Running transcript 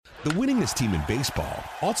The winningest team in baseball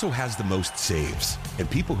also has the most saves, and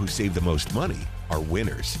people who save the most money are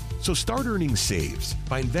winners. So start earning saves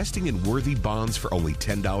by investing in worthy bonds for only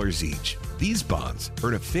 $10 each. These bonds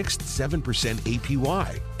earn a fixed 7%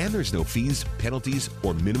 APY, and there's no fees, penalties,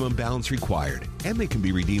 or minimum balance required, and they can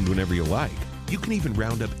be redeemed whenever you like. You can even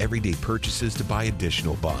round up everyday purchases to buy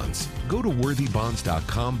additional bonds. Go to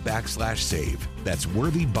worthybonds.com/save. That's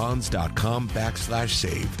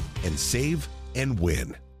worthybonds.com/save and save and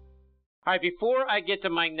win. All right, before I get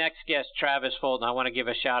to my next guest, Travis Fulton, I want to give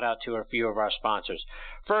a shout-out to a few of our sponsors.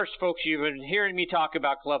 First, folks, you've been hearing me talk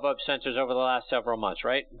about Club Hub sensors over the last several months,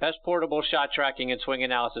 right? Best portable shot tracking and swing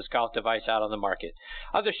analysis golf device out on the market.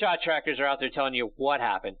 Other shot trackers are out there telling you what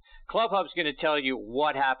happened. Club Hub's going to tell you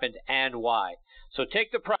what happened and why. So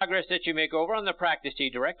take the progress that you make over on the practice tee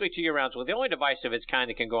directly to your rounds with the only device of its kind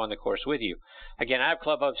that can go on the course with you. Again, I have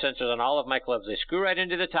Club Hub sensors on all of my clubs. They screw right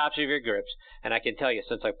into the tops of your grips. And I can tell you,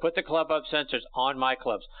 since I put the Club Hub sensors on my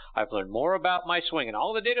clubs, I've learned more about my swing and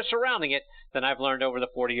all the data surrounding it than I've learned over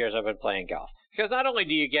the 40 years I've been playing golf. Because not only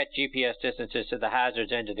do you get GPS distances to the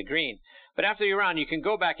hazards and to the green, but after your round, you can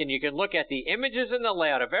go back and you can look at the images and the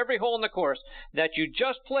layout of every hole in the course that you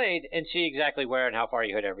just played and see exactly where and how far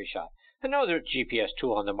you hit every shot. Another GPS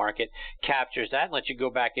tool on the market captures that and lets you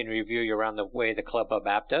go back and review your round the way the Club Hub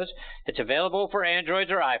app does. It's available for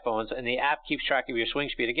Androids or iPhones, and the app keeps track of your swing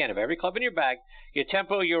speed, again, of every club in your bag, your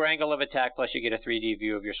tempo, your angle of attack, plus you get a 3D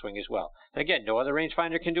view of your swing as well. And again, no other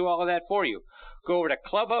rangefinder can do all of that for you. Go over to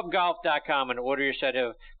clubhubgolf.com and order your set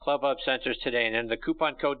of Club Hub sensors today and enter the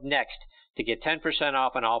coupon code NEXT to get 10%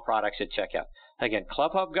 off on all products at checkout. Again,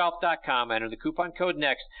 clubhubgolf.com, enter the coupon code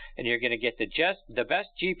NEXT, and you're going to get the best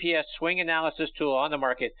GPS swing analysis tool on the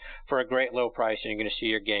market for a great low price, and you're going to see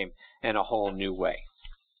your game in a whole new way.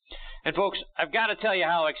 And folks, I've got to tell you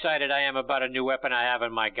how excited I am about a new weapon I have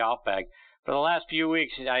in my golf bag. For the last few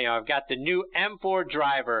weeks, I've got the new M4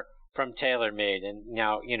 driver from TaylorMade. And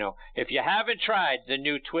now, if you haven't tried the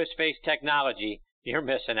new twist face technology, you're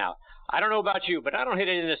missing out. I don't know about you, but I don't hit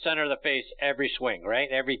it in the center of the face every swing,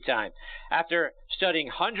 right? Every time. After studying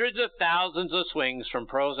hundreds of thousands of swings from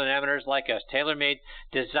pros and amateurs like us, TaylorMade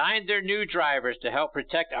designed their new drivers to help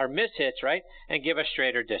protect our miss hits, right? And give us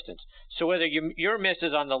straighter distance. So whether your miss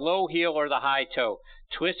is on the low heel or the high toe,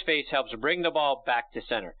 Twist Face helps bring the ball back to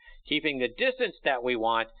center, keeping the distance that we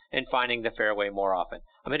want and finding the fairway more often.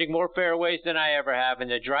 I'm hitting more fairways than I ever have,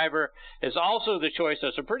 and the driver is also the choice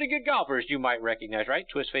of some pretty good golfers you might recognize, right?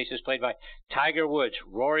 Twist Face is played by Tiger Woods,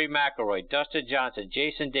 Rory McIlroy, Dustin Johnson,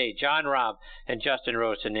 Jason Day, John Rahm, and Justin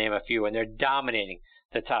Rose, to name a few, and they're dominating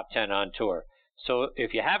the top 10 on tour. So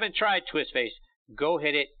if you haven't tried Twist Face, go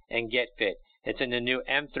hit it and get fit. It's in the new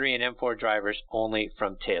M3 and M4 drivers only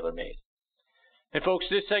from TaylorMade. And folks,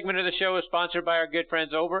 this segment of the show is sponsored by our good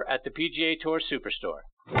friends over at the PGA Tour Superstore.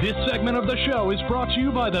 This segment of the show is brought to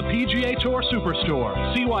you by the PGA Tour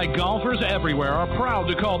Superstore. See why golfers everywhere are proud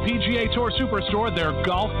to call PGA Tour Superstore their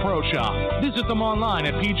golf pro shop. Visit them online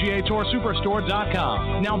at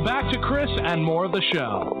PGATourSuperstore.com. Now back to Chris and more of the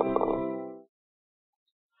show.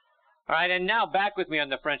 All right, and now back with me on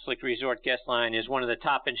the French Lick Resort guest line is one of the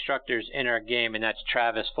top instructors in our game, and that's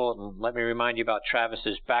Travis Fulton. Let me remind you about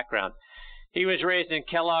Travis's background. He was raised in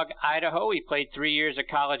Kellogg, Idaho. He played 3 years of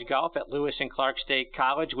college golf at Lewis and Clark State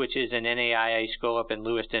College, which is an NAIA school up in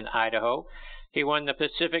Lewiston, Idaho. He won the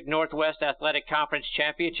Pacific Northwest Athletic Conference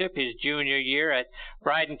Championship his junior year at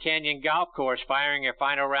Bryden Canyon Golf Course, firing a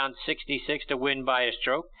final round 66 to win by a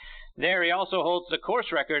stroke. There, he also holds the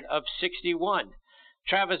course record of 61.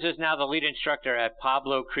 Travis is now the lead instructor at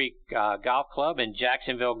Pablo Creek Golf Club and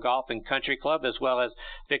Jacksonville Golf and Country Club, as well as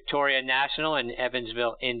Victoria National in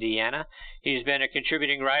Evansville, Indiana. He's been a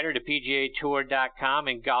contributing writer to PGAtour.com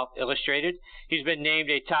and Golf Illustrated. He's been named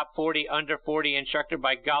a top 40 under 40 instructor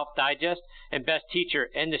by Golf Digest and best teacher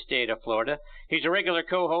in the state of Florida. He's a regular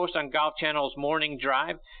co-host on Golf Channel's Morning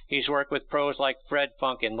Drive. He's worked with pros like Fred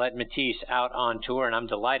Funk and Len Matisse out on tour, and I'm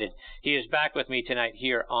delighted he is back with me tonight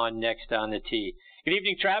here on Next on the Tee. Good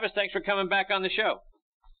evening, Travis. Thanks for coming back on the show.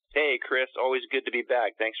 Hey, Chris. Always good to be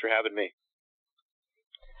back. Thanks for having me.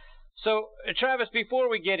 So, Travis, before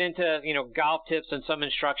we get into, golf tips and some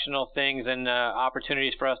instructional things and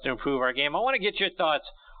opportunities for us to improve our game, I want to get your thoughts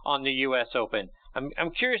on the U.S. Open.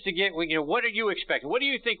 I'm curious to get, what are you expecting? What do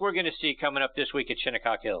you think we're going to see coming up this week at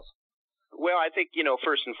Shinnecock Hills? Well, I think,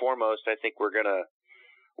 first and foremost, I think we're gonna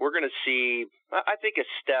see, I think, a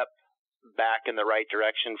step back in the right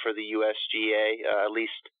direction for the USGA. At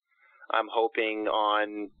least I'm hoping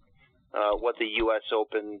on what the U.S.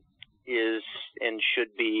 Open is and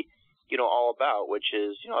should be, all about, which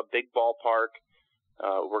is, a big ballpark,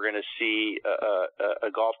 We're going to see a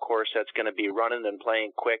golf course that's going to be running and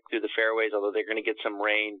playing quick through the fairways, although they're going to get some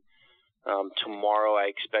rain. Tomorrow, I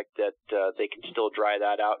expect that they can still dry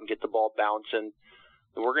that out and get the ball bouncing.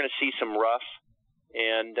 We're going to see some rough,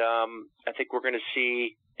 and I think we're going to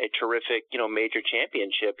see a terrific, major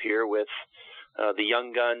championship here with the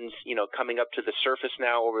young guns, coming up to the surface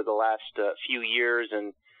now over the last few years,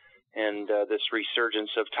 and this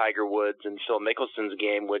resurgence of Tiger Woods and Phil Mickelson's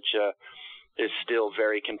game, which is still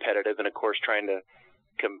very competitive, and of course trying to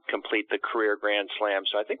complete the career Grand Slam.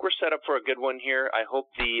 So I think we're set up for a good one here. I hope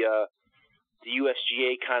the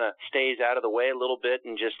USGA kind of stays out of the way a little bit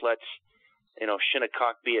and just lets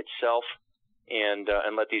Shinnecock be itself, and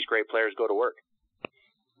let these great players go to work.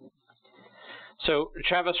 So,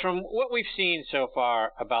 Travis, from what we've seen so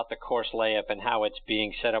far about the course layup and how it's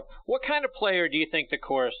being set up, what kind of player do you think the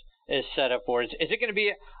course is set up for? Is it going to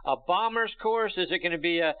be a bomber's course? Is it going to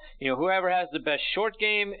be whoever has the best short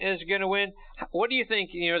game is going to win? What do you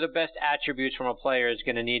think, the best attributes from a player is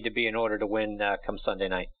going to need to be in order to win come Sunday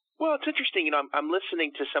night? Well, it's interesting. I'm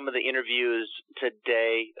listening to some of the interviews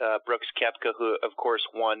today. Brooks Koepka, who, of course,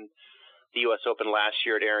 won the U.S. Open last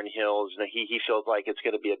year at Erin Hills, and he feels like it's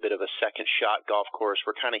going to be a bit of a second shot golf course.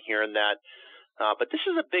 We're kind of hearing that. But this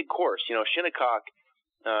is a big course. Shinnecock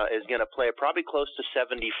is going to play probably close to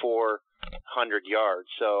 7,400 yards.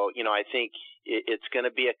 So, I think it's going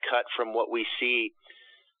to be a cut from what we see,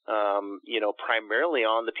 primarily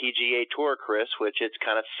on the PGA Tour, Chris, which it's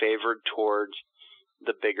kind of favored towards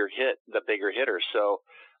the bigger hitters. So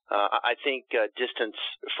I think distance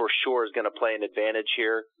for sure is going to play an advantage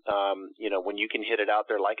here. When you can hit it out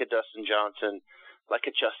there like a Dustin Johnson, like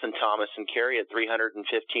a Justin Thomas, and carry it 315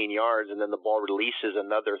 yards, and then the ball releases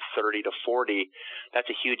another 30 to 40, that's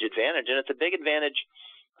a huge advantage. And it's a big advantage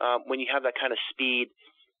when you have that kind of speed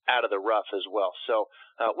out of the rough as well. So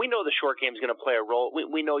we know the short game is going to play a role.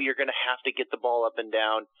 We know you're going to have to get the ball up and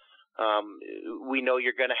down. We know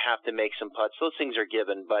you're going to have to make some putts. Those things are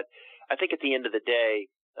given. But I think at the end of the day,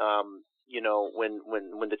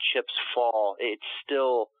 when the chips fall, it's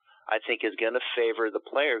still, I think, is going to favor the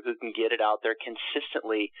player who can get it out there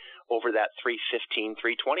consistently over that 315,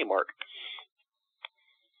 320 mark.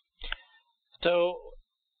 So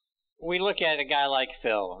we look at a guy like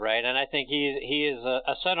Phil, right? And I think he is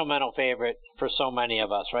a sentimental favorite for so many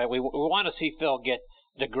of us, right? We want to see Phil get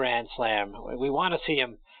the Grand Slam. We want to see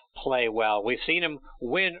him play well. We've seen him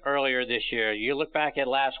win earlier this year. You look back at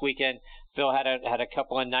last weekend, Phil had a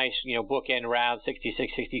couple of nice, bookend rounds,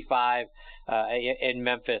 66, 65 in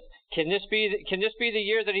Memphis. Can this be the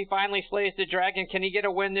year that he finally slays the dragon? Can he get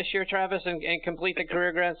a win this year, Travis, and complete the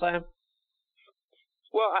career Grand Slam?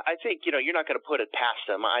 Well, I think you're not going to put it past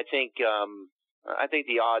him. I think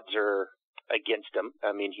the odds are against him.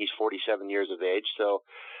 I mean, he's 47 years of age, so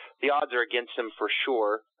the odds are against him for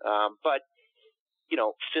sure. But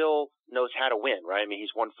Phil knows how to win, right? I mean,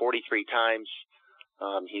 he's won 43 times.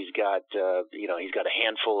 He's got a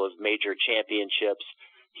handful of major championships.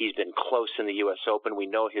 He's been close in the U.S. Open. We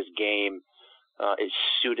know his game is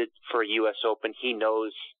suited for a U.S. Open. He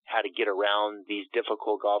knows how to get around these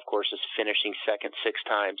difficult golf courses, finishing second 6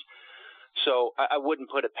 times. So I wouldn't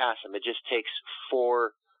put it past him. It just takes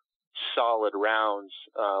 4 solid rounds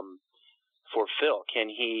for Phil. Can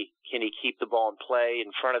he keep the ball in play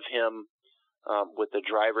in front of him with the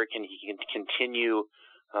driver? Can he continue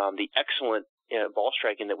the excellent ball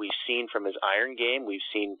striking that we've seen from his iron game? We've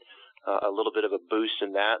seen a little bit of a boost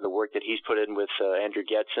in that, the work that he's put in with Andrew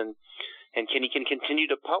Getson. And can he continue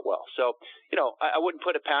to putt well? So, I wouldn't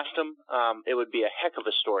put it past him. It would be a heck of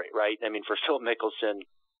a story, right? I mean, for Phil Mickelson,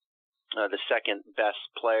 the second best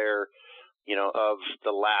player, of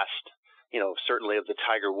the last, certainly of the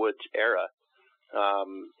Tiger Woods era,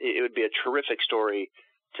 it would be a terrific story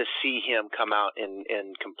to see him come out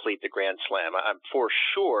and complete the Grand Slam. I'm for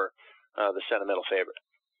sure the sentimental favorite.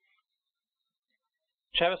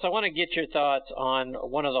 Travis, I want to get your thoughts on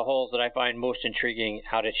one of the holes that I find most intriguing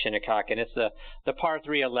out at Shinnecock, and it's the par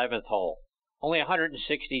 3 11th hole. Only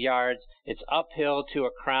 160 yards. It's uphill to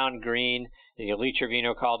a crown green. Lee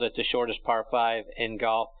Trevino called it the shortest par 5 in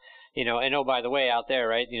golf. And oh, by the way, out there,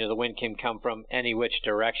 right, the wind can come from any which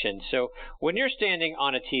direction. So when you're standing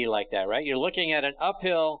on a tee like that, right, you're looking at an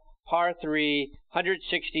uphill par 3,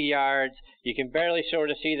 160 yards. You can barely sort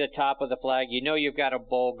of see the top of the flag. You've got a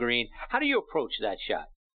bowl green. How do you approach that shot?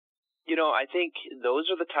 I think those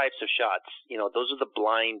are the types of shots, those are the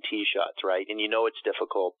blind tee shots, right? And it's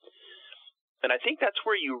difficult. And I think that's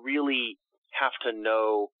where you really have to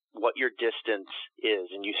know what your distance is.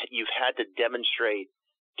 And you've had to demonstrate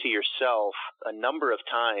to yourself a number of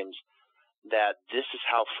times that this is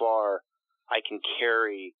how far I can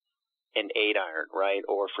carry an 8-iron, right?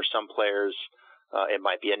 Or for some players, it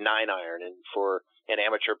might be a 9-iron. And for an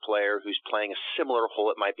amateur player who's playing a similar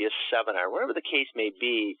hole, it might be a 7-iron. Whatever the case may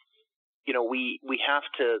be, we have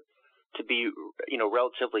to be,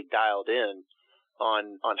 relatively dialed in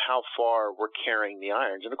on how far we're carrying the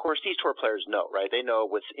irons. And of course, these tour players know, right? They know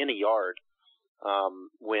within a yard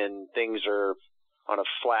when things are on a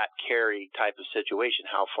flat carry type of situation,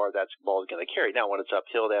 how far that ball is going to carry. Now, when it's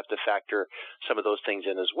uphill, they have to factor some of those things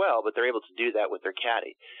in as well, but they're able to do that with their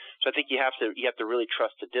caddy. So I think you have to really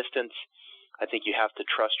trust the distance. I think you have to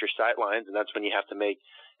trust your sight lines, and that's when you have to make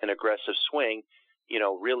an aggressive swing,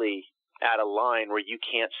 really at a line where you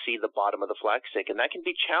can't see the bottom of the flagstick. And that can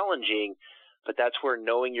be challenging, but that's where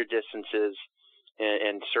knowing your distances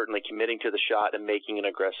and certainly committing to the shot and making an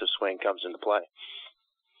aggressive swing comes into play.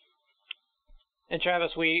 And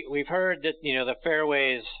Travis, we've heard that, the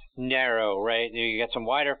fairways narrow, right? You get some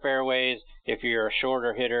wider fairways if you're a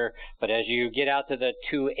shorter hitter, but as you get out to the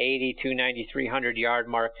 280, 290, 300 yard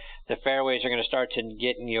mark, the fairways are going to start to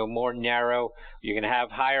get, more narrow. You're going to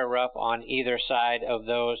have higher rough on either side of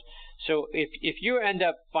those. So if you end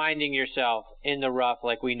up finding yourself in the rough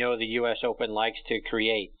like we know the U.S. Open likes to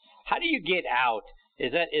create, how do you get out?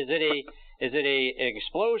 Is it a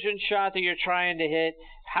explosion shot that you're trying to hit?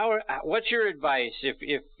 What's your advice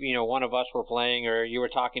if one of us were playing or you were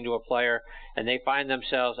talking to a player and they find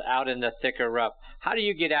themselves out in the thicker rough? How do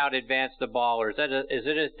you get out, advance the ball, or is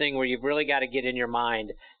it a thing where you've really got to get in your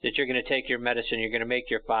mind that you're going to take your medicine, you're going to make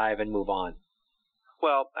your 5 and move on?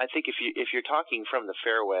 Well, I think if you're talking from the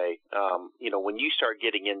fairway, when you start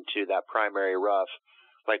getting into that primary rough,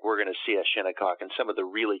 like we're going to see at Shinnecock and some of the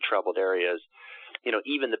really troubled areas,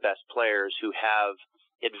 even the best players who have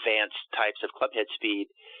advanced types of club head speed,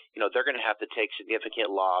 they're going to have to take significant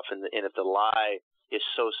loft. And if the lie is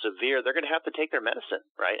so severe, they're going to have to take their medicine,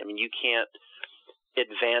 right? I mean, you can't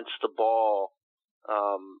advance the ball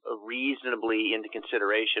reasonably into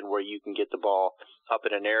consideration where you can get the ball up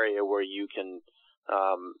in an area where you can,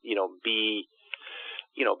 be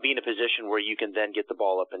in a position where you can then get the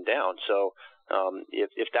ball up and down. So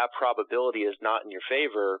if that probability is not in your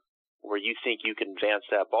favor, where you think you can advance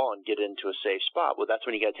that ball and get into a safe spot, well, that's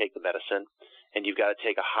when you got to take the medicine, and you've got to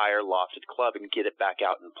take a higher lofted club and get it back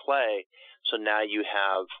out and play. So now you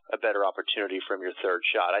have a better opportunity from your third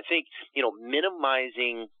shot. I think,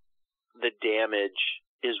 minimizing the damage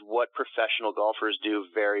is what professional golfers do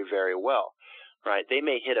very, very well, right? They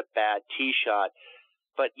may hit a bad tee shot,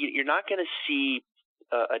 but you're not going to see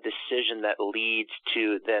a decision that leads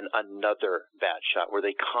to then another bad shot where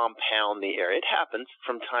they compound the error. It happens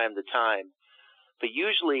from time to time, but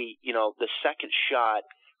usually, the second shot,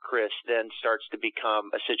 Chris, then starts to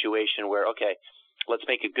become a situation where, okay, let's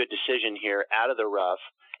make a good decision here out of the rough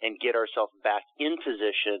and get ourselves back in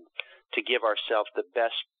position to give ourselves the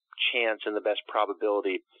best chance and the best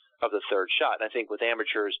probability of the third shot. And I think with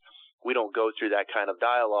amateurs, we don't go through that kind of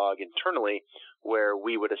dialogue internally where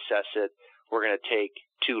we would assess it. We're going to take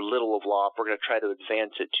too little of loft. We're going to try to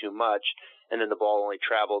advance it too much, and then the ball only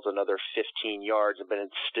travels another 15 yards, but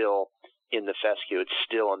it's still in the fescue. It's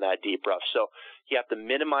still in that deep rough. So you have to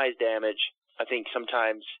minimize damage. I think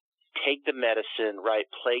sometimes take the medicine, right,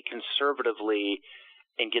 play conservatively,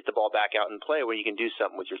 and get the ball back out and play where you can do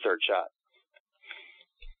something with your third shot.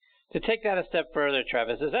 To take that a step further,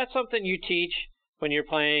 Travis, is that something you teach when you're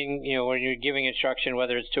playing, when you're giving instruction,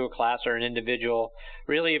 whether it's to a class or an individual,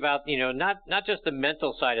 really about, not just the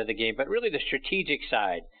mental side of the game, but really the strategic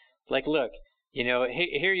side? Like, look,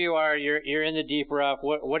 here you are, you're in the deep rough.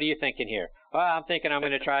 What are you thinking here? Well, I'm thinking I'm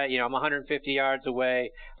going to try, I'm 150 yards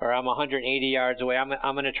away, or I'm 180 yards away. I'm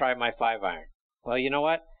going to try my 5-iron. Well, you know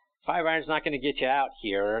what? 5-iron's not going to get you out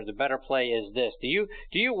here. The better play is this. Do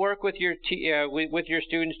you work with your with your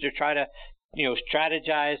students to try to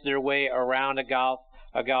strategize their way around a golf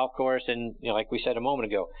course, and like we said a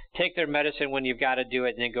moment ago, take their medicine when you've got to do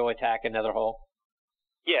it, and then go attack another hole?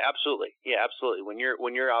 Yeah, absolutely. Yeah, absolutely. When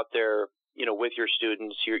you're out there, with your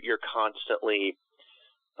students, you're constantly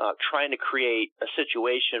trying to create a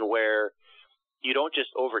situation where you don't just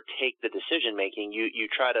overtake the decision making. You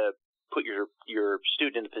try to put your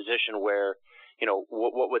student in a position where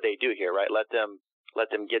what would they do here, right? Let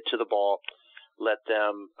them get to the ball. Let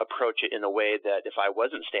them approach it in a way that if I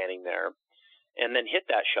wasn't standing there, and then hit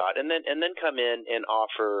that shot, and then come in and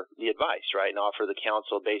offer the advice, right, and offer the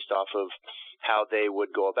counsel based off of how they would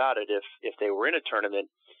go about it if they were in a tournament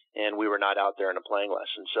and we were not out there in a playing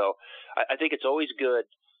lesson. So I think it's always good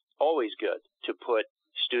to put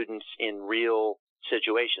students in real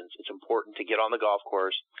situations. It's important to get on the golf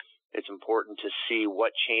course. It's important to see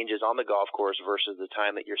what changes on the golf course versus the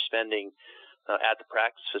time that you're spending at the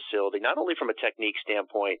practice facility, not only from a technique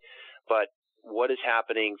standpoint, but what is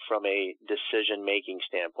happening from a decision-making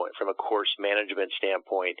standpoint, from a course management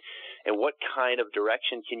standpoint, and what kind of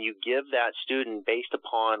direction can you give that student based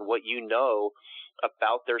upon what you know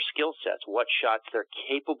about their skill sets, what shots they're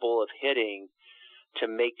capable of hitting to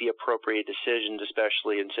make the appropriate decisions,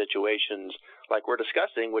 especially in situations like we're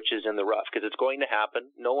discussing, which is in the rough, because it's going to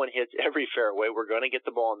happen. No one hits every fairway. We're going to get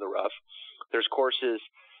the ball in the rough. There's courses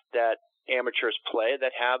that amateurs play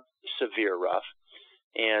that have severe rough.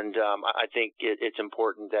 And I think it's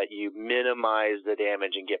important that you minimize the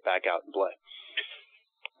damage and get back out and play.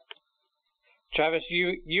 Travis,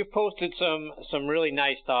 you've posted some really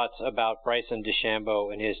nice thoughts about Bryson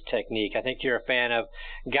DeChambeau and his technique. I think you're a fan of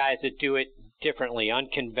guys that do it differently,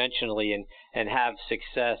 unconventionally, and have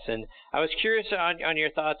success. And I was curious on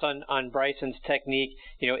your thoughts on Bryson's technique.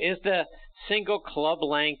 Is the single club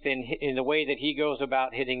length in the way that he goes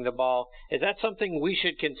about hitting the ball, is that something we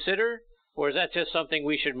should consider? Or is that just something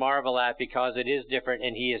we should marvel at because it is different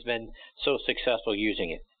and he has been so successful using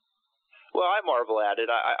it? Well, I marvel at it.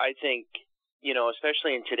 I think,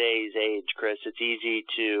 especially in today's age, Chris, it's easy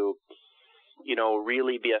to,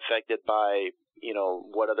 really be affected by,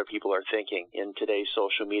 what other people are thinking in today's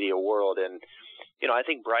social media world. And, I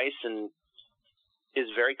think Bryson is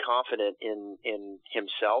very confident in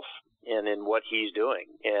himself and in what he's doing.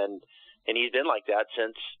 And he's been like that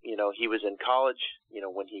since, he was in college.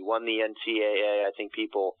 When he won the NCAA, I think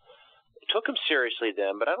people took him seriously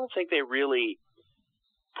then, but I don't think they really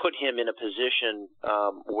put him in a position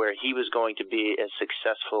where he was going to be as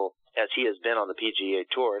successful as he has been on the PGA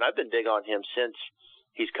Tour. And I've been big on him since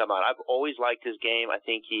he's come out. I've always liked his game. I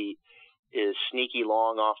think he is sneaky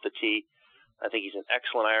long off the tee. I think he's an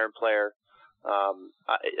excellent iron player.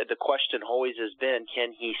 The question always has been,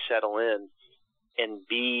 can he settle in and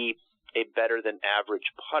be a better than average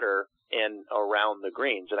putter and around the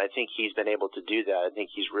greens? And I think he's been able to do that. I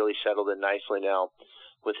think he's really settled in nicely now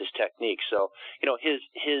with his technique. So,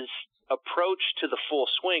 his approach to the full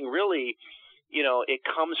swing really, it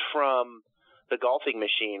comes from the Golfing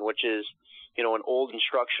Machine, which is, an old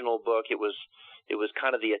instructional book. It was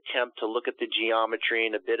kind of the attempt to look at the geometry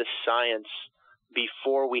and a bit of science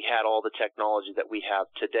before we had all the technology that we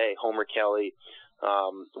have today. Homer Kelly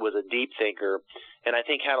was a deep thinker, and I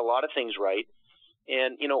think had a lot of things right.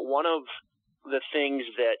 And, one of the things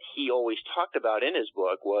that he always talked about in his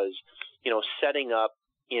book was, setting up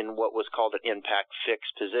in what was called an impact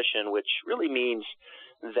fixed position, which really means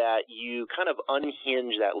that you kind of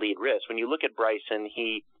unhinge that lead wrist. When you look at Bryson,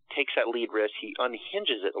 he takes that lead wrist, he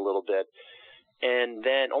unhinges it a little bit, and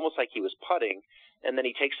then almost like he was putting, and then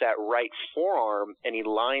he takes that right forearm and he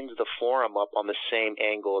lines the forearm up on the same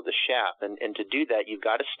angle of the shaft. And to do that, you've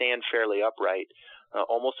got to stand fairly upright,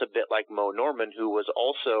 almost a bit like Mo Norman, who was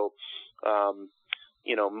also,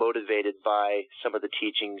 motivated by some of the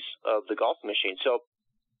teachings of the Golfing Machine. So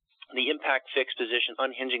the impact fixed position,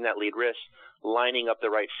 unhinging that lead wrist, lining up the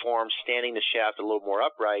right forearm, standing the shaft a little more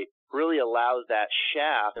upright, really allows that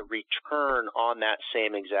shaft to return on that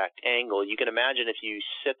same exact angle. You can imagine if you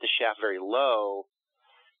sit the shaft very low,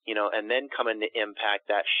 and then come into impact,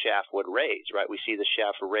 that shaft would raise, right? We see the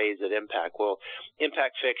shaft raise at impact. Well,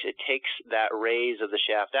 impact fix, it takes that raise of the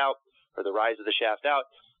shaft out, or the rise of the shaft out,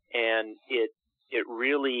 and it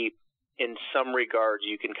really, in some regards,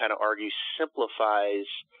 you can kind of argue, simplifies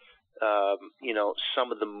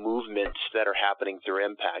some of the movements that are happening through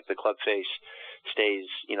impact. The club face stays,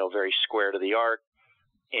 very square to the arc,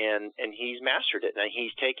 and he's mastered it. And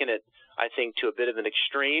he's taken it, I think, to a bit of an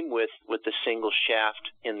extreme with the single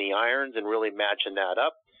shaft in the irons and really matching that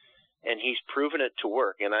up. And he's proven it to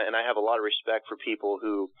work. And I have a lot of respect for people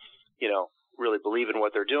who, really believe in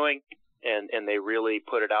what they're doing, and they really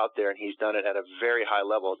put it out there, and he's done it at a very high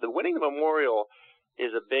level. The winning the Memorial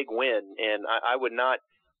is a big win, and I would not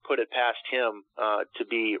put it past him to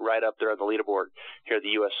be right up there on the leaderboard here at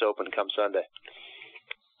the U.S. Open come Sunday.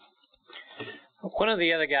 One of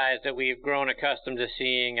the other guys that we've grown accustomed to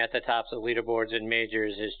seeing at the tops of leaderboards in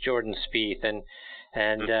majors is Jordan Spieth, and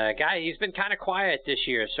he's been kind of quiet this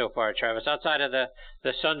year so far, Travis, outside of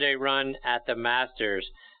the Sunday run at the Masters.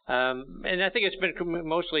 And I think it's been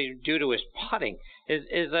mostly due to his putting.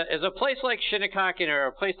 Is a place like Shinnecock or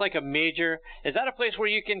a place like a major, is that a place where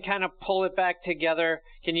you can kind of pull it back together?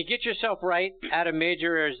 Can you get yourself right at a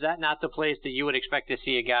major, or is that not the place that you would expect to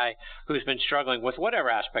see a guy who's been struggling with whatever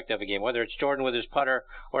aspect of a game, whether it's Jordan with his putter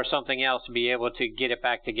or something else, to be able to get it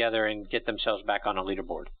back together and get themselves back on a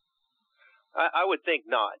leaderboard? I would think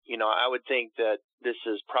not. I would think that this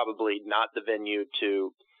is probably not the venue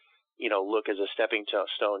to look as a stepping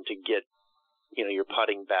stone to get, your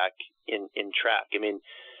putting back in track. I mean,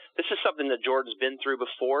 this is something that Jordan's been through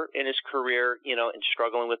before in his career, you know, and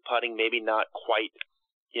struggling with putting, maybe not quite,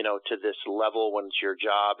 you know, to this level when it's your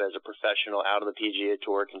job as a professional out on the PGA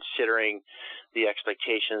Tour, considering the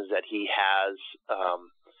expectations that he has.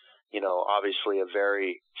 You know, obviously a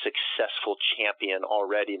very successful champion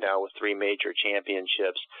already now with 3 major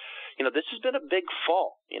championships. You know, this has been a big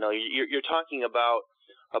fall. You know, you're talking about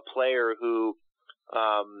a player who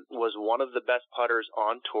was one of the best putters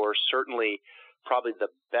on tour, certainly probably the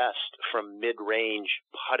best from mid-range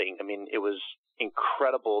putting. I mean, it was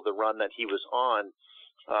incredible the run that he was on,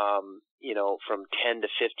 you know, from 10 to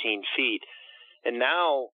 15 feet. And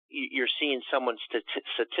now you're seeing someone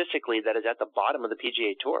statistically that is at the bottom of the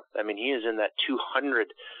PGA Tour. I mean, he is in that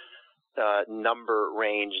 200 number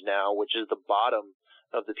range now, which is the bottom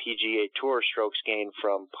of the PGA Tour strokes gained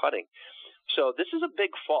from putting. So this is a big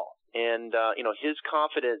fall. And, you know, his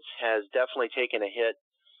confidence has definitely taken a hit.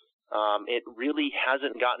 It really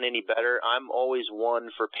hasn't gotten any better. I'm always one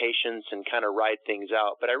for patience and kind of ride things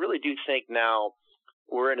out. But I really do think now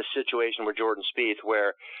we're in a situation with Jordan Spieth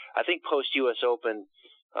where I think post-U.S. Open,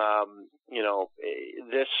 you know,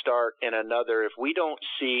 this start and another, if we don't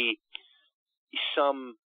see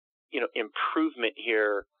some, you know, improvement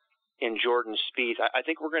here in Jordan Spieth, I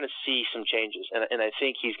think we're going to see some changes. And I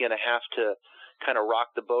think he's going to have to kind of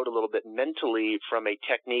rock the boat a little bit mentally from a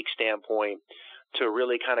technique standpoint to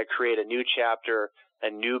really kind of create a new chapter, a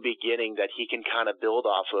new beginning that he can kind of build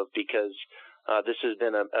off of, because this has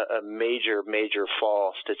been a major, major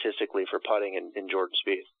fall statistically for putting in Jordan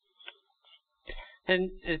Spieth.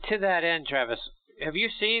 And to that end, Travis, have you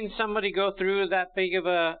seen somebody go through that big of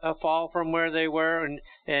a fall from where they were?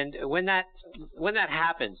 And when that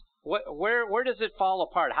happens, where does it fall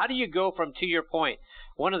apart? How do you go from, to your point,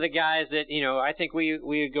 one of the guys that, you know, I think we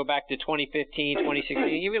would go back to 2015, 2016,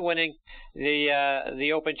 even winning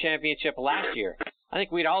the Open Championship last year. I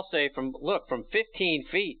think we'd all say from 15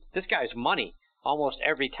 feet, this guy's money almost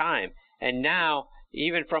every time. And now,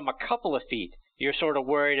 even from a couple of feet, you're sort of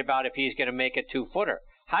worried about if he's going to make a 2-footer.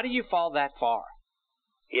 How do you fall that far?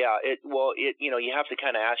 Yeah, you know, you have to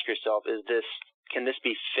kind of ask yourself, can this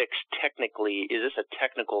be fixed technically? Is this a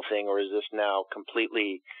technical thing, or is this now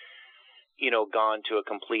completely, you know, gone to a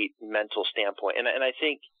complete mental standpoint? And I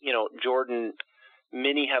think, you know, Jordan,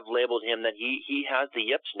 many have labeled him that he has the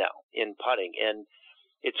yips now in putting. And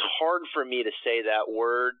it's hard for me to say that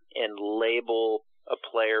word and label a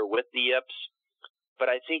player with the yips, but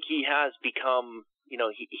I think he has become, you know,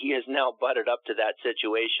 he has now butted up to that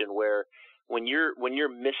situation where when you're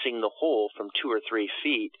missing the hole from 2 or 3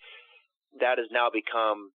 feet, that has now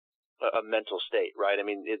become a mental state, right? I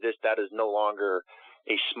mean, that is no longer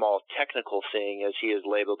a small technical thing, as he has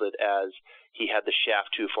labeled it as he had the shaft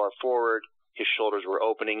too far forward, his shoulders were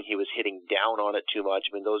opening, he was hitting down on it too much.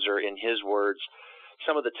 I mean, those are, in his words,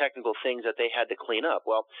 some of the technical things that they had to clean up.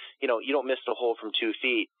 Well, you know, you don't miss the hole from 2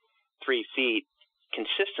 feet, 3 feet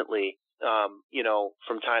consistently, you know,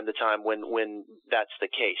 from time to time when that's the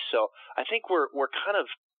case. So I think we're kind of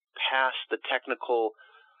past the technical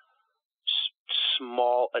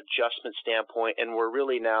small adjustment standpoint, and we're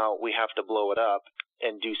really now, we have to blow it up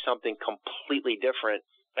and do something completely different,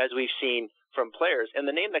 as we've seen from players. And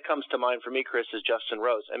the name that comes to mind for me, Chris, is Justin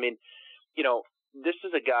Rose. I mean, you know, this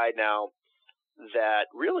is a guy now that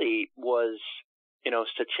really was, you know,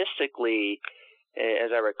 statistically,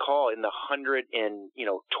 as I recall, in the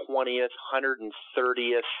 120th,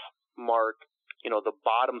 130th mark, you know, the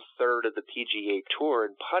bottom third of the PGA Tour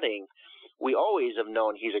in putting. We always have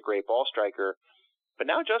known he's a great ball striker, but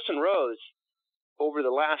now Justin Rose, over the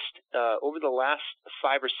last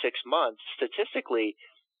 5 or 6 months, statistically,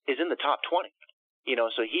 is in the top 20. You know,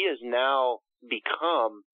 so he has now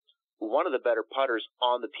become one of the better putters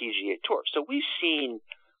on the PGA Tour. So we've seen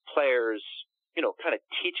players, you know, kind of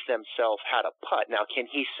teach themselves how to putt. Now, can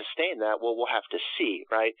he sustain that? Well, we'll have to see,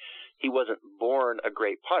 right? He wasn't born a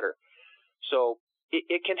great putter. So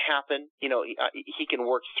it can happen. You know, he can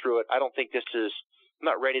work through it. I don't think I'm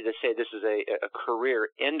not ready to say this is a career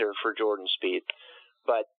ender for Jordan Spieth,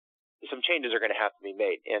 but some changes are going to have to be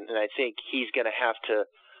made. And I think he's going to have to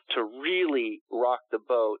really rock the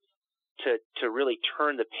boat, to really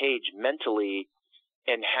turn the page mentally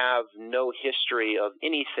and have no history of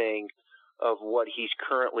anything of what he's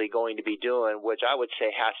currently going to be doing, which I would say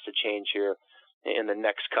has to change here in the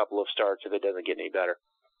next couple of starts if it doesn't get any better.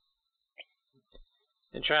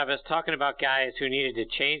 And Travis, talking about guys who needed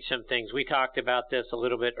to change some things, we talked about this a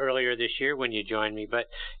little bit earlier this year when you joined me, but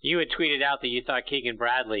you had tweeted out that you thought Keegan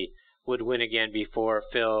Bradley would win again before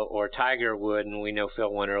Phil or Tiger would, and we know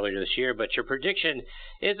Phil won earlier this year, but your prediction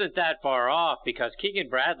isn't that far off, because Keegan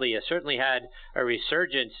Bradley has certainly had a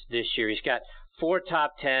resurgence this year. He's got 4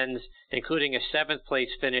 top 10s, including a 7th place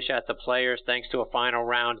finish at the Players thanks to a final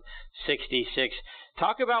round 66.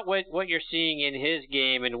 Talk about what you're seeing in his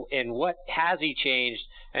game and what has he changed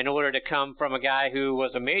in order to come from a guy who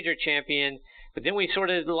was a major champion, but then we sort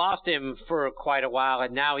of lost him for quite a while,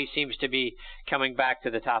 and now he seems to be coming back to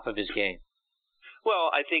the top of his game. Well,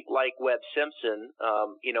 I think like Webb Simpson,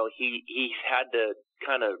 he had to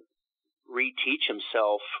kind of reteach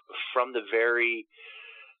himself from the very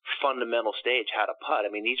fundamental stage how to putt. I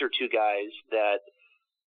mean, these are two guys that,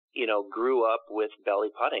 grew up with belly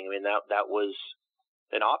putting. I mean, that was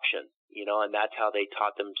an option, and that's how they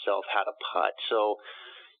taught themselves how to putt. So,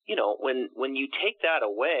 when you take that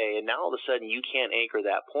away and now all of a sudden you can't anchor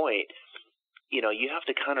that point, you have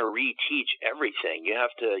to kind of reteach everything. You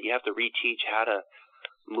have to reteach how to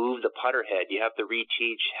move the putter head. You have to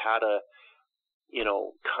reteach how to,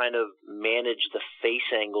 kind of manage the face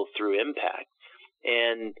angle through impact.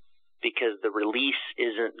 And because the release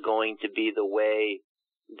isn't going to be the way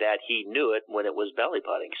that he knew it when it was belly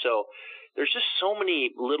putting. So there's just so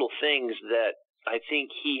many little things that I think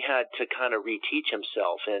he had to kind of reteach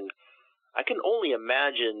himself. And I can only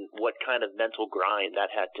imagine what kind of mental grind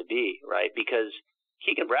that had to be, right? Because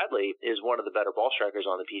Keegan Bradley is one of the better ball strikers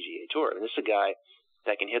on the PGA Tour. I mean, this is a guy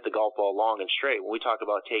that can hit the golf ball long and straight. When we talk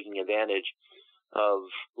about taking advantage of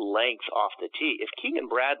length off the tee, if Keegan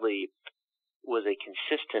Bradley was a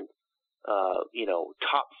consistent,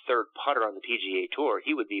 top third putter on the PGA Tour,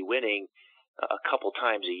 he would be winning a couple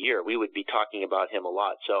times a year. We would be talking about him a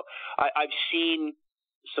lot. So I've seen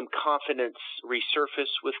some confidence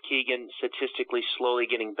resurface with Keegan, statistically slowly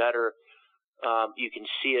getting better. You can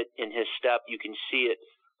see it in his step. You can see it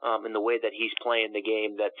in the way that he's playing the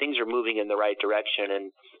game, that things are moving in the right direction.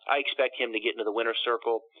 And I expect him to get into the winner's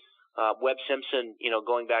circle. Webb Simpson,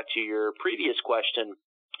 going back to your previous question,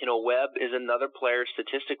 Webb is another player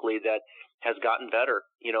statistically that has gotten better,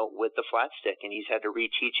 with the flat stick, and he's had to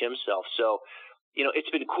reteach himself. So, it's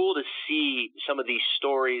been cool to see some of these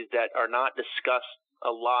stories that are not discussed a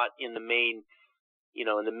lot in the main,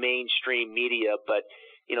 in the mainstream media, but,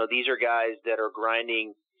 these are guys that are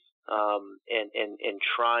grinding, and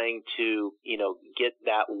trying to, get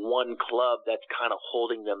that one club that's kind of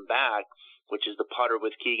holding them back, which is the putter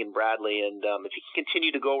with Keegan Bradley. And if he can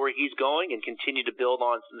continue to go where he's going and continue to build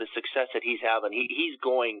on the success that he's having, he's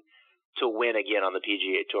going to win again on the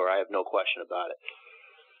PGA Tour. I have no question about it.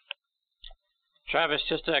 Travis,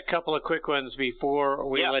 just a couple of quick ones before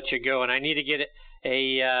we let you go, and I need to get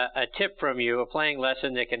a tip from you, a playing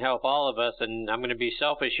lesson that can help all of us, and I'm going to be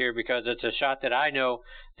selfish here because it's a shot that I know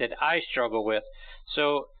that I struggle with.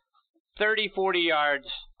 So 30, 40 yards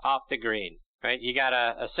off the green, right? You got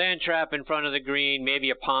a sand trap in front of the green, maybe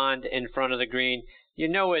a pond in front of the green.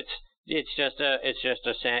 It's just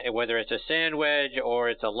a sand, whether it's a sand wedge or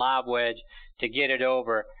it's a lob wedge to get it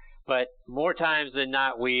over. But more times than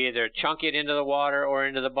not, we either chunk it into the water or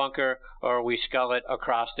into the bunker, or we scull it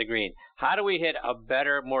across the green. How do we hit a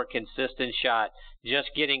better, more consistent shot, just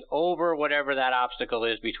getting over whatever that obstacle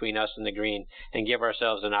is between us and the green, and give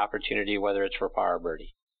ourselves an opportunity, whether it's for par or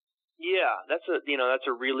birdie? Yeah, that's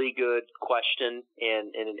a really good question,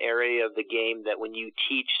 and an area of the game that when you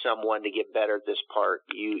teach someone to get better at this part,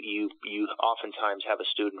 you oftentimes have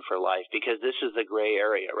a student for life, because this is the gray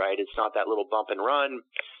area, right? It's not that little bump and run,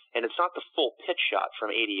 and it's not the full pitch shot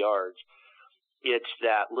from 80 yards. It's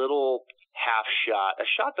that little half shot, a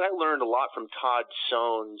shot that I learned a lot from Todd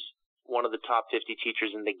Soanes, one of the top 50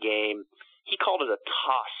 teachers in the game. He called it a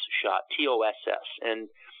toss shot, T-O-S-S, and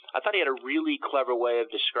I thought he had a really clever way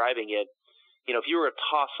of describing it. If you were to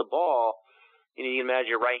toss a ball, you can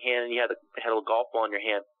imagine your right hand and you had a golf ball in your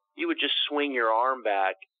hand, you would just swing your arm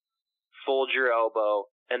back, fold your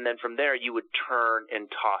elbow, and then from there you would turn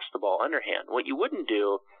and toss the ball underhand. What you wouldn't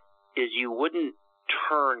do is you wouldn't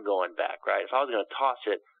turn going back, right? If I was going to toss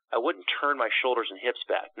it, I wouldn't turn my shoulders and hips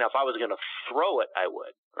back. Now, if I was going to throw it, I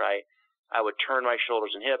would, right? I would turn my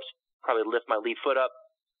shoulders and hips, probably lift my lead foot up,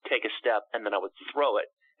 take a step, and then I would throw it,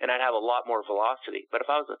 and I'd have a lot more velocity. But if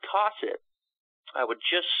I was to toss it, I would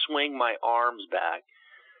just swing my arms back,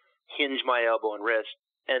 hinge my elbow and wrist,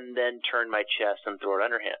 and then turn my chest and throw it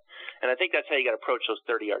underhand. And I think that's how you got to approach those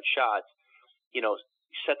 30-yard shots.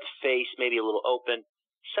 Set the face maybe a little open,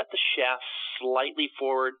 set the shaft slightly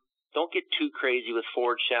forward. Don't get too crazy with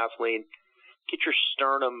forward shaft lean. Get your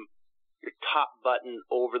sternum, your top button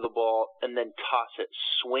over the ball, and then toss it.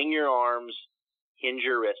 Swing your arms, hinge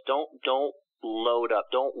your wrist. Don't load up.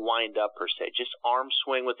 Don't wind up per se. Just arm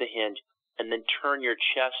swing with the hinge, and then turn your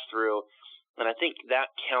chest through. And I think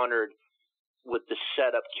that countered with the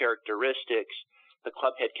setup characteristics. The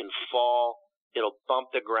club head can fall. It'll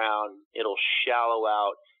bump the ground. It'll shallow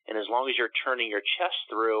out. And as long as you're turning your chest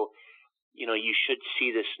through, you should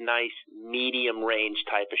see this nice medium range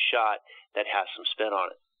type of shot that has some spin on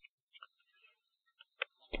it.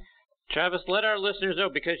 Travis, let our listeners know,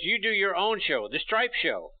 because you do your own show, The Stripe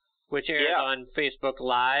Show, which airs on Facebook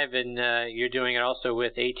Live, and you're doing it also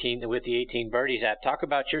with the 18 Birdies app. Talk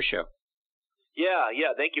about your show.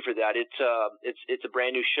 Yeah. Thank you for that. It's a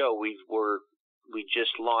brand new show. We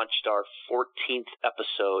just launched our 14th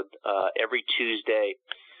episode. Every Tuesday,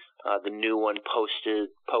 the new one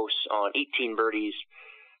posts on 18 Birdies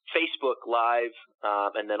Facebook Live,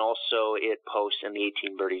 and then also it posts in the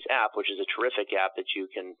 18 Birdies app, which is a terrific app that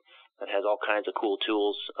has all kinds of cool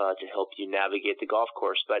tools to help you navigate the golf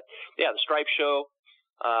course. But yeah, the Stripe Show,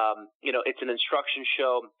 it's an instruction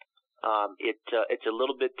show. It's a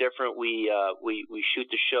little bit different. We shoot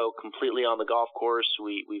the show completely on the golf course.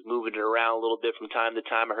 We've moved it around a little bit from time to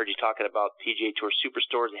time. I heard you talking about PGA Tour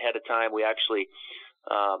Superstores ahead of time. We actually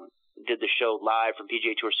did the show live from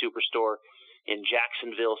PGA Tour Superstore in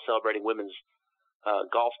Jacksonville, celebrating Women's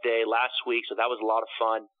Golf Day last week. So that was a lot of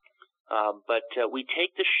fun. But we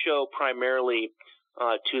take the show primarily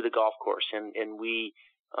to the golf course, and we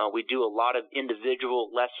do a lot of individual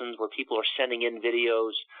lessons where people are sending in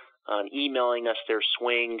videos and emailing us their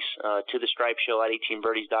swings to the Stripe Show at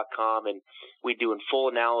 18birdies.com, and we do full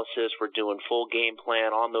analysis. We're doing full game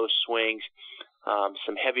plan on those swings,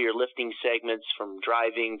 some heavier lifting segments from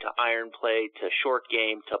driving to iron play to short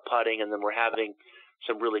game to putting, and then we're having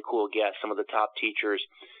some really cool guests, some of the top teachers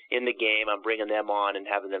in the game. I'm bringing them on and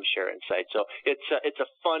having them share insights. So it's a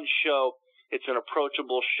fun show. It's an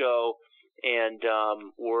approachable show, and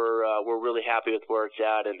we're really happy with where it's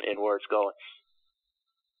at and where it's going.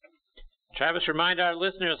 Travis, remind our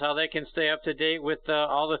listeners how they can stay up to date with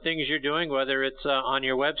all the things you're doing, whether it's on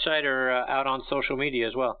your website or out on social media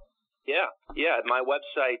as well. Yeah. My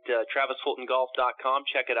website, TravisFultonGolf.com.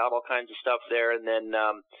 Check it out. All kinds of stuff there, and then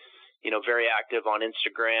very active on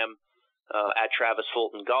Instagram at Travis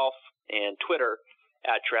Fulton Golf, and Twitter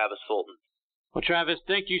at Travis Fulton. Well, Travis,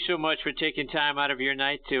 thank you so much for taking time out of your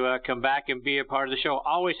night to come back and be a part of the show.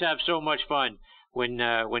 Always have so much fun when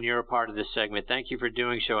you're a part of this segment. Thank you for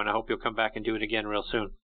doing so, and I hope you'll come back and do it again real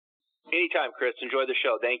soon. Anytime, Chris. Enjoy the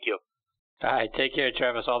show. Thank you. All right. Take care,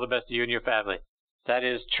 Travis. All the best to you and your family. That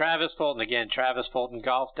is Travis Fulton. Again,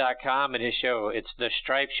 TravisFultonGolf.com and his show. It's The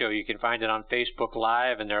Stripe Show. You can find it on Facebook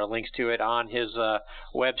Live, and there are links to it on his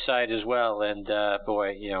website as well. And, the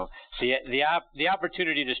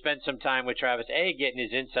opportunity to spend some time with Travis, getting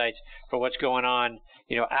his insights for what's going on,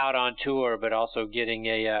 out on tour, but also getting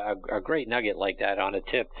a great nugget like that on a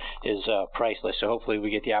tip is priceless. So hopefully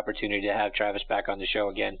we get the opportunity to have Travis back on the show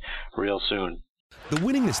again real soon. The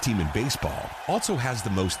winningest team in baseball also has the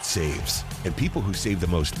most saves, and people who save the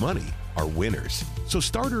most money are winners. So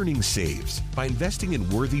start earning saves by investing in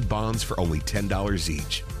worthy bonds for only $10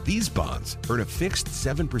 each. These bonds earn a fixed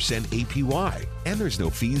 7% APY, and there's no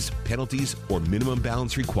fees, penalties, or minimum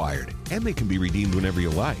balance required, and they can be redeemed whenever you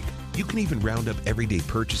like. You can even round up everyday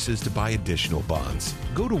purchases to buy additional bonds.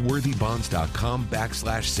 Go to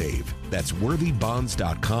worthybonds.com/save. That's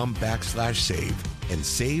worthybonds.com/save, and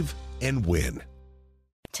save and win.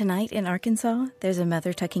 Tonight in Arkansas, there's a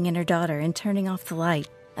mother tucking in her daughter and turning off the light.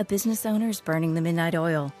 A business owner is burning the midnight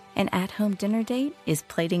oil. An at-home dinner date is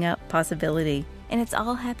plating up possibility. And it's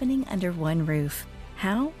all happening under one roof.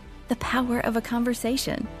 How? The power of a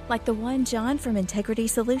conversation, like the one John from Integrity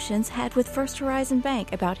Solutions had with First Horizon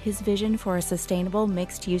Bank about his vision for a sustainable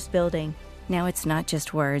mixed-use building. Now it's not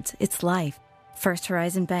just words, it's life. First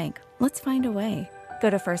Horizon Bank. Let's find a way. Go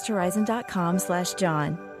to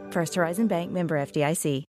firsthorizon.com/John. First Horizon Bank, member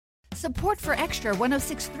FDIC. Support for Extra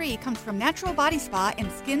 106.3 comes from Natural Body Spa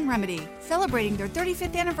and Skin Remedy, celebrating their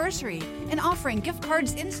 35th anniversary and offering gift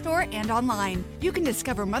cards in-store and online. You can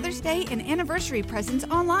discover Mother's Day and anniversary presents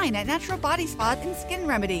online at Natural Body Spa and Skin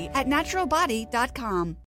Remedy at naturalbody.com.